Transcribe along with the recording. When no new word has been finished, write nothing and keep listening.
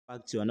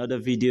Back to another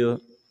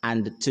video,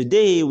 and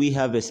today we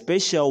have a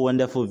special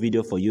wonderful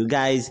video for you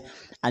guys.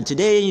 And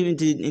today in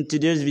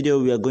today's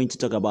video we are going to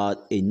talk about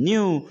a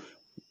new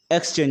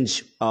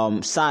exchange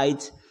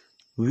site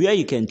where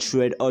you can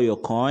trade all your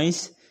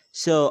coins.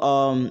 So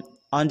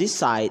on this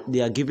site they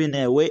are giving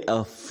away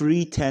a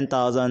free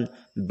 10,000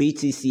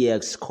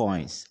 BTCX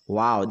coins.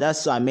 Wow,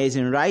 that's so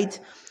amazing, right?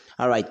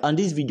 All right, on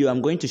this video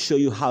I'm going to show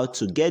you how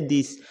to get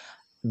this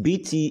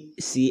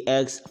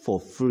BTCX for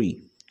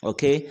free.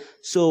 Okay,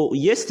 so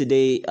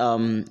yesterday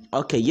I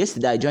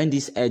joined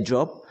this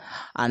airdrop,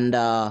 and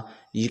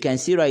you can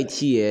see right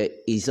here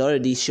is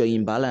already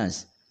showing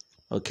balance.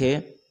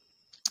 Okay,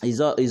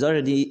 is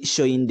already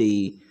showing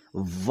the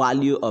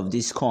value of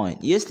this coin.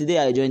 Yesterday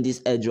I joined this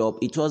airdrop,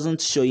 it wasn't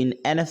showing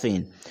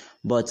anything,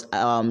 but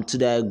to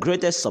the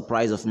greatest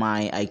surprise of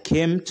mine, I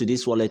came to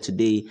this wallet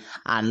today,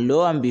 and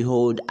lo and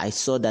behold, I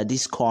saw that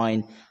this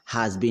coin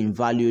has been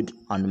valued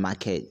on the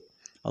market.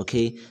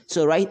 Okay,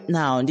 so right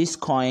now this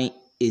coin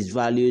is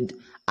valued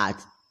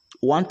at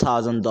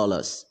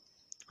 $1,000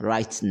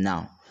 right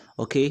now.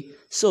 Okay,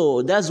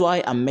 so that's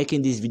why I'm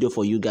making this video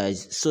for you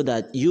guys, so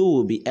that you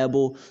will be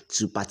able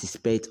to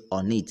participate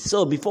on it.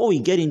 So before we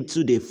get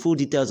into the full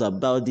details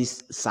about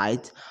this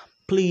site,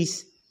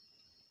 please,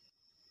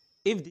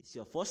 if this is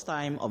your first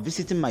time of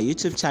visiting my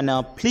YouTube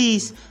channel,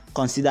 please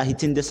consider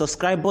hitting the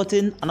subscribe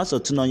button and also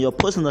turn on your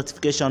post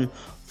notification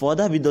for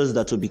other videos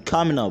that will be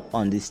coming up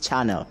on this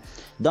channel.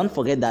 Don't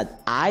forget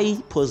that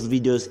I post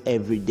videos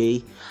every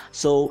day,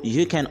 so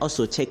you can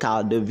also check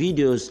out the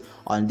videos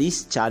on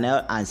this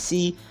channel and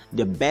see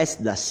the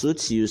best that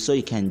suits you, so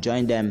you can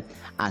join them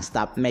and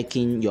start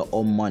making your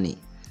own money.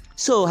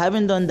 So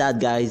having done that,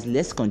 guys,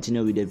 let's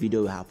continue with the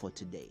video we have for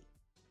today.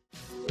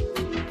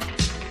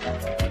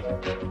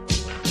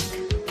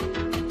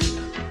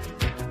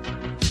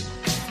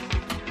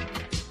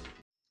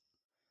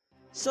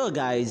 So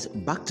guys,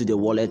 back to the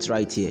wallet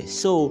right here.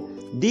 So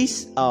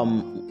this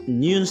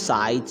new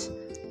site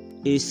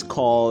is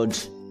called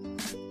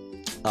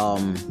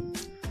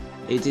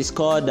it's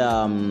called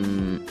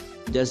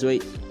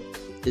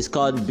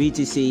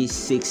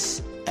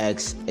BTCX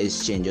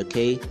exchange.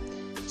 Okay,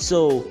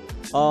 so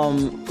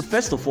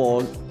first of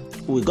all,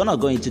 we're gonna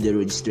go into the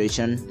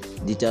registration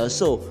details.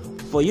 So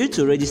for you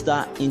to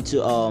register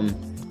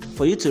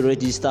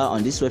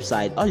on this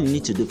website, all you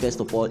need to do first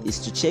of all is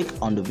to check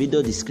on the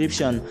video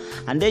description,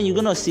 and then you're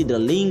gonna see the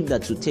link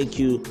that will take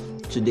you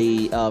to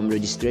the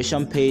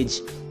registration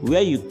page,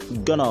 where you're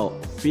gonna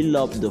fill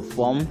up the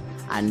form,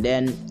 and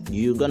then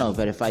you're gonna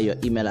verify your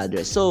email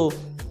address. So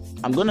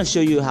I'm gonna show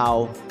you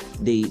how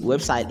the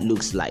website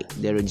looks like,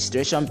 the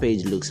registration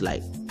page looks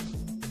like.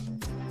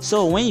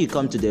 So when you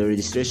come to the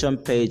registration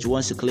page,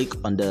 once you click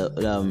on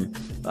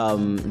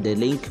the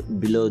link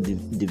below the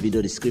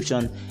video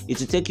description, it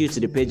will take you to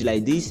the page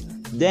like this.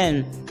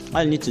 Then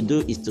all you need to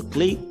do is to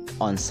click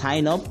on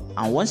sign up,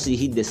 and once you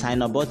hit the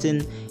sign up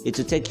button, it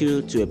will take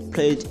you to a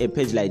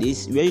page like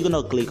this, where you're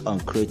gonna click on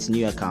create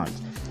new account.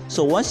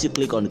 So once you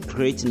click on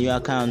create new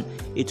account,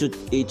 it will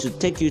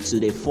take you to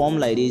the form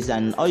like this,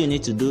 and all you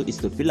need to do is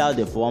to fill out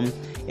the form,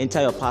 enter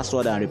your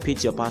password, and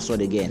repeat your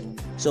password again.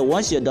 So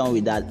once you're done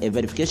with that, a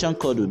verification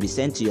code will be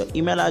sent to your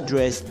email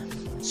address.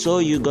 So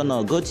you're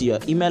gonna go to your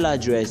email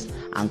address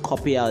and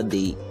copy out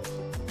the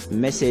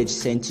message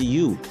sent to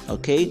you.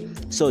 Okay,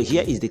 so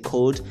here is the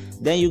code.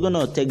 Then you're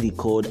gonna take the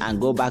code and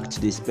go back to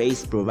the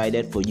space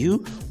provided for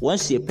you.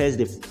 Once you paste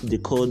the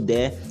code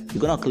there,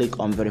 you're gonna click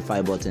on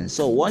verify button.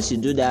 So once you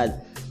do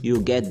that, you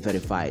get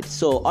verified.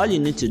 So all you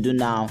need to do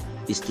now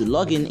is to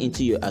log in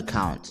into your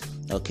account.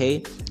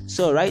 Okay,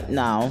 so right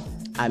now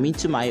I'm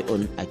into my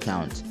own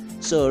account.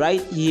 So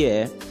right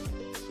here,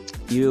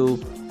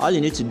 all you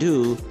need to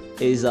do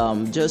is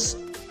just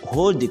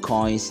hold the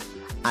coins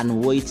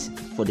and wait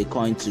for the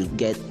coin to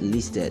get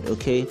listed.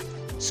 Okay,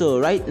 so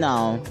right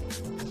now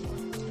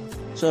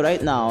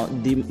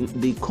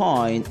the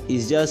coin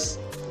is just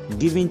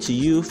given to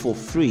you for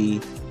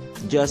free,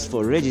 just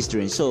for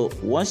registering. So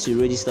once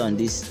you register on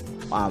this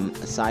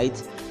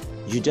site,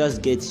 you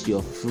just get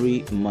your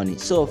free money.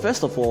 So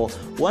first of all,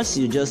 once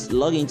you just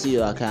log into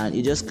your account,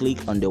 you just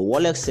click on the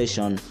wallet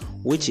section,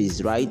 which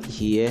is right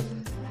here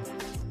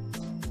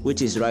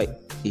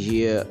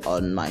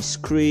on my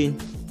screen.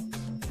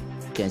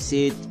 You can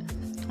see it,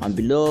 and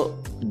below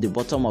the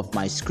bottom of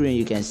my screen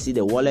you can see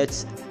the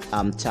wallet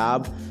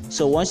tab.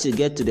 So once you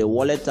get to the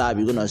wallet tab,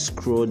 you're gonna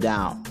scroll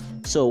down.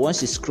 So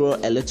once you scroll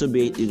a little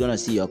bit, you're gonna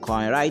see your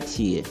coin right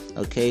here.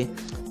 Okay,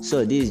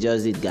 so this is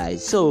just it,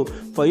 guys. So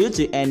for you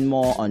to earn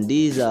more on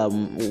this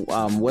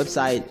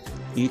website,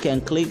 you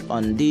can click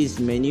on this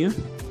menu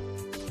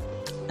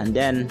and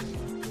then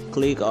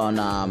click on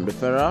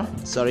referral.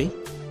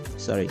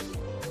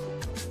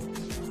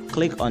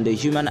 Click on the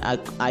human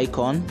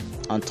icon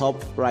on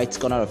top right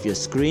corner of your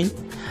screen,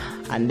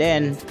 and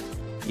then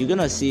you're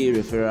gonna see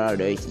referral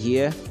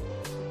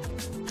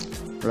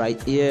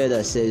right here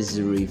that says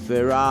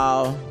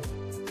referral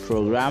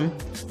program.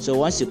 So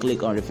once you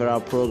click on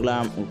referral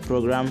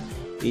program,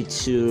 it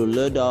should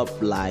load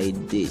up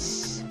like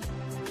this.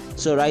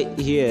 So right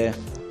here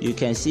you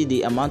can see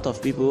the amount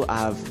of people I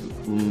have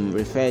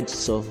referred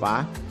so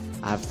far.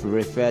 I've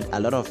referred a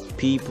lot of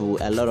people,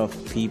 a lot of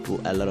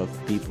people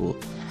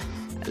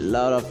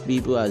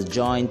has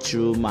joined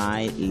through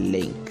my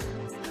link.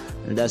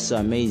 And that's so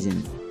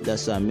amazing.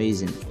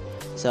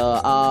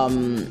 So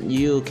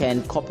you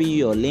can copy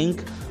your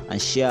link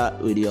and share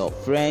with your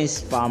friends,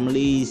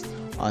 families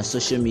on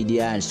social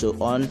media and so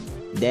on.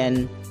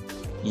 Then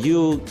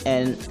you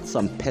earn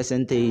some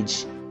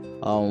percentage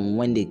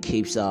when they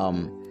keep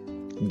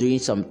doing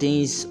some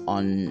things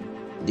on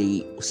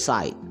the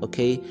site.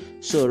 Okay,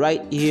 so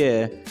right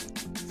here,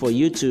 for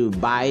you to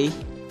buy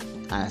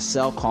and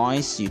sell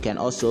coins, you can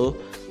also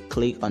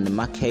click on the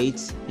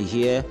market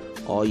here,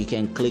 or you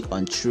can click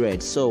on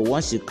trade. So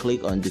once you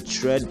click on the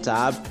trade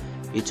tab,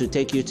 it will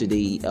take you to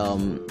the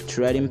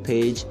trading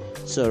page.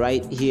 So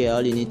right here,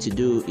 all you need to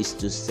do is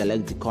to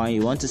select the coin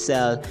you want to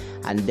sell,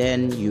 and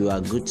then you are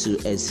good to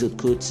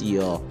execute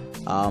your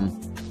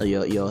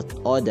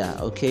order.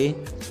 Okay,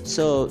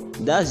 so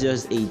that's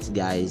just it,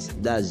 guys.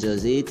 That's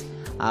just it.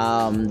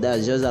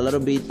 That's just a little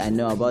bit I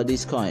know about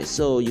this coin.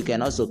 So you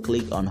can also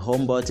click on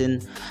home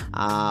button.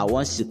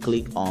 Once you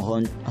click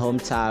on home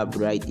tab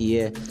right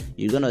here,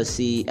 you're gonna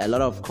see a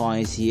lot of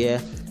coins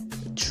here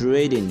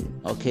trading.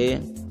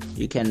 Okay,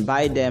 you can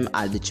buy them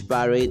at the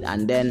cheaper rate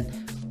and then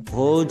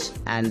hold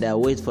and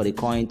wait for the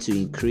coin to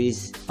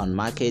increase on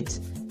market,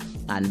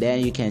 and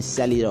then you can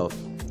sell it off.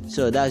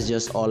 So that's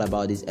just all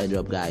about this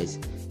airdrop, guys.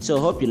 So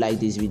hope you like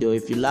this video.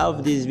 If you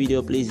love this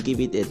video, please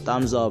give it a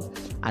thumbs up,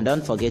 and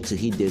don't forget to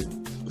hit the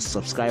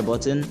subscribe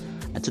button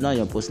and turn on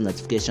your post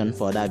notification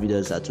for other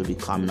videos that will be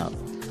coming up.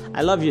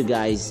 I love you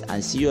guys,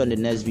 and see you on the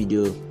next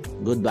video.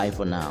 Goodbye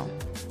for now.